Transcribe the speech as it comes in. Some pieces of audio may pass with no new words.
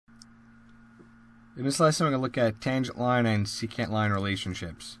In this lesson, we're going to look at tangent line and secant line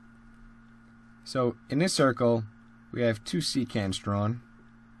relationships. So, in this circle, we have two secants drawn.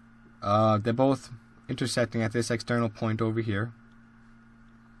 They're both intersecting at this external point over here.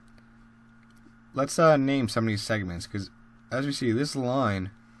 Let's name some of these segments, because as we see, this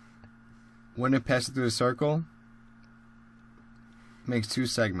line, when it passes through the circle, makes two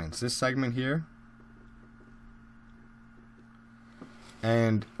segments. This segment here,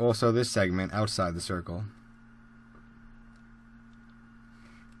 and also this segment outside the circle.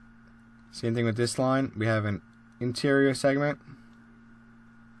 Same thing with this line. We have an interior segment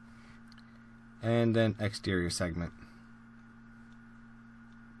and an exterior segment.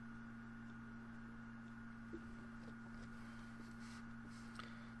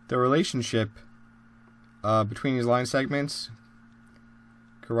 The relationship between these line segments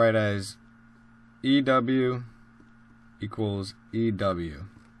could write as EW equals EW.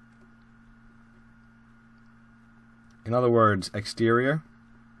 In other words, exterior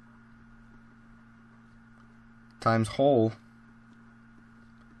times whole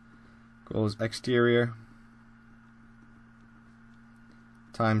equals exterior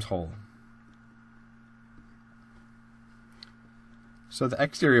times whole. So the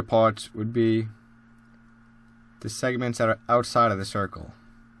exterior parts would be the segments that are outside of the circle.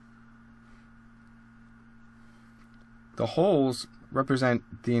 The holes represent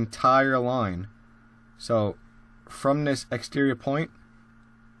the entire line. So from this exterior point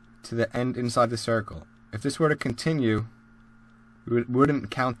to the end inside the circle. If this were to continue, we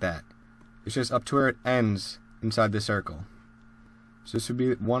wouldn't count that. It's just up to where it ends inside the circle. So this would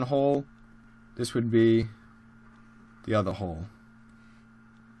be one hole, this would be the other hole.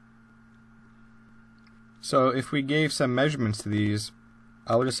 So if we gave some measurements to these,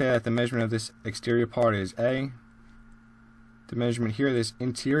 I will just say that the measurement of this exterior part is A. The measurement here, this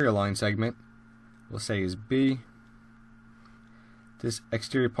interior line segment, we'll say is B. This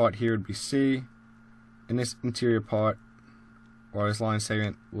exterior part here would be C. And this interior part, or this line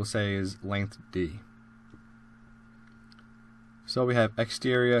segment, we'll say is length D. So we have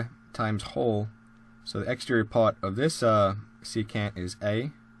exterior times whole. So the exterior part of this secant is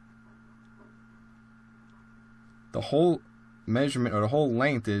A. The whole measurement, or the whole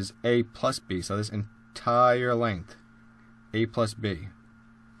length, is A plus B. So this entire length, A plus B.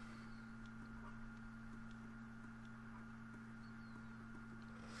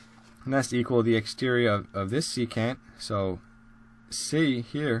 And that's equal to the exterior of this secant. So C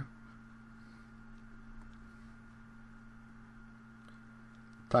here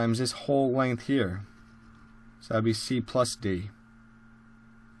times this whole length here. So that would be C plus D.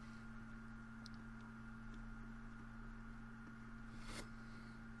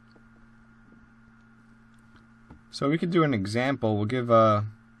 So we could do an example. We'll give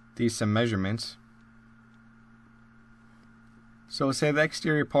these some measurements. So we'll say the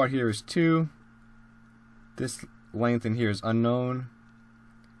exterior part here is 2. This length in here is unknown.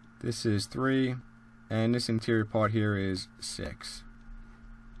 This is 3. And this interior part here is 6.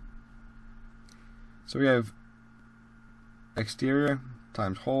 So we have exterior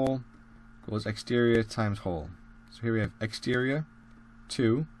times whole equals exterior times whole. So here we have exterior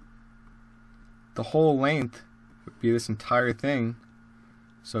 2. The whole length would be this entire thing.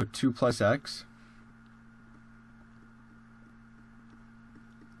 So 2 plus x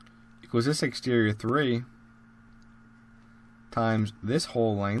equals this exterior 3 times this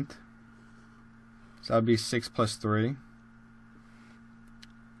whole length. So that would be 6 plus 3,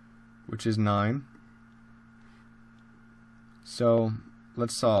 which is 9. So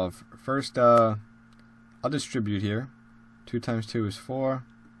let's solve. First, I'll distribute here. 2 times 2 is 4.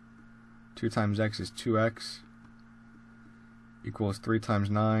 2 times x is 2x. Equals 3 times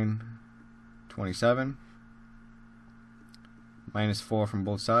 9, 27. Minus 4 from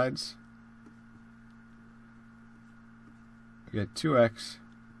both sides. We get 2x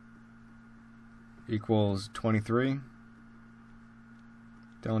equals 23.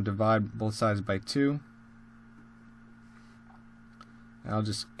 Then we'll divide both sides by 2. And I'll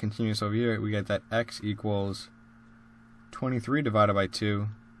just continue this over here. We get that x equals 23 divided by 2,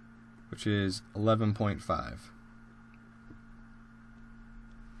 which is 11.5.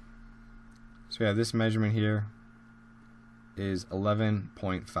 So we have this measurement here is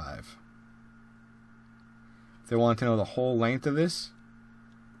 11.5. If they want to know the whole length of this,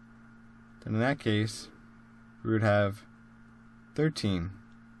 then in that case we would have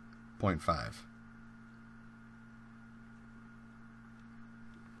 13.5.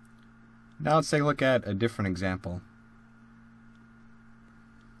 Now let's take a look at a different example.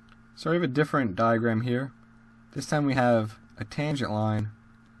 So we have a different diagram here. This time we have a tangent line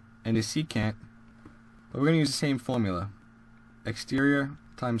and a secant But we're going to use the same formula. Exterior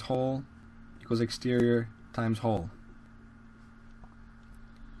times hole equals exterior times hole.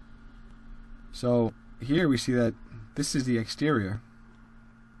 So here we see that this is the exterior.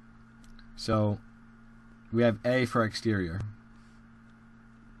 So we have A for exterior.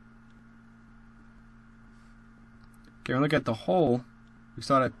 Okay, when we look at the hole, we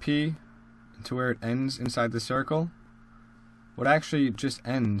saw that P to where it ends inside the circle. What actually just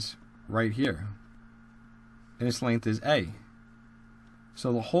ends right here. And its length is A.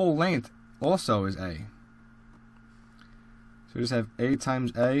 So the whole length also is A. So we just have A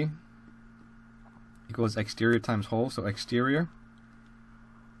times A equals exterior times hole. So exterior,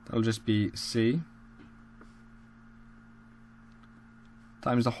 that'll just be C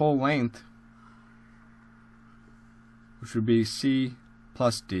times the whole length, which would be C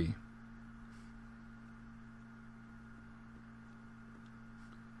plus D.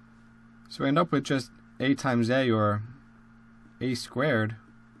 So we end up with just A times A, or A squared,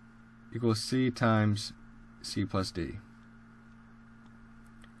 equals C times C plus D.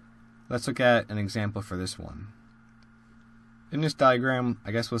 Let's look at an example for this one. In this diagram,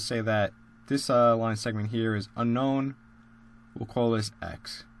 I guess we'll say that this line segment here is unknown. We'll call this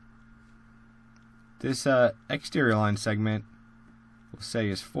X. This exterior line segment we'll say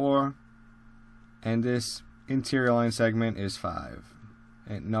is 4, and this interior line segment is 5.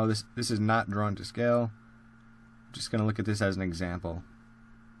 And no, this is not drawn to scale. I'm just going to look at this as an example.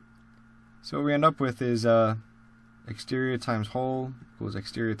 So what we end up with is exterior times hole equals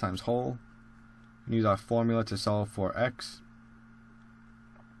exterior times hole. We use our formula to solve for X.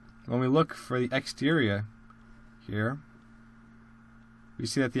 When we look for the exterior here, we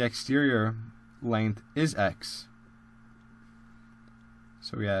see that the exterior length is X.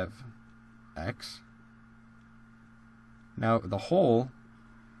 So we have X. Now the hole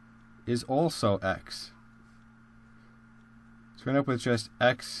is also X. So we end up with just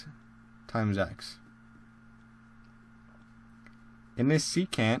X times X. In this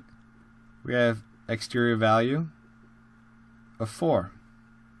secant, we have exterior value of 4.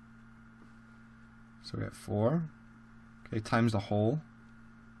 So we have 4, okay, times the hole.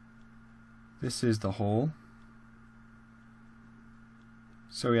 This is the hole.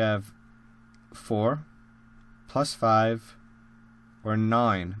 So we have 4 plus 5, or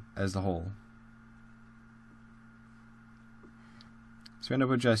 9 as the hole. So we end up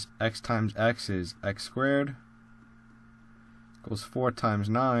with just X times X is X squared equals 4 times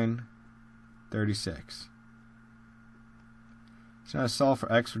 9, 36. So now to solve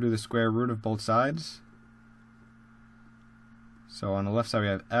for X, we'll do the square root of both sides. So on the left side we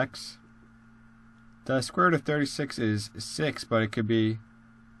have X. The square root of 36 is 6, but it could be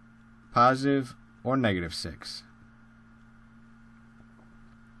positive or negative 6.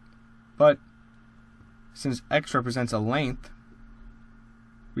 But since X represents a length,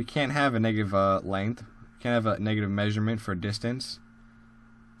 we can't have a negative length. We can't have a negative measurement for distance.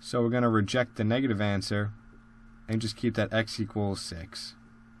 So we're going to reject the negative answer and just keep that X equals 6.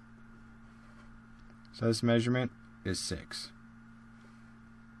 So this measurement is 6.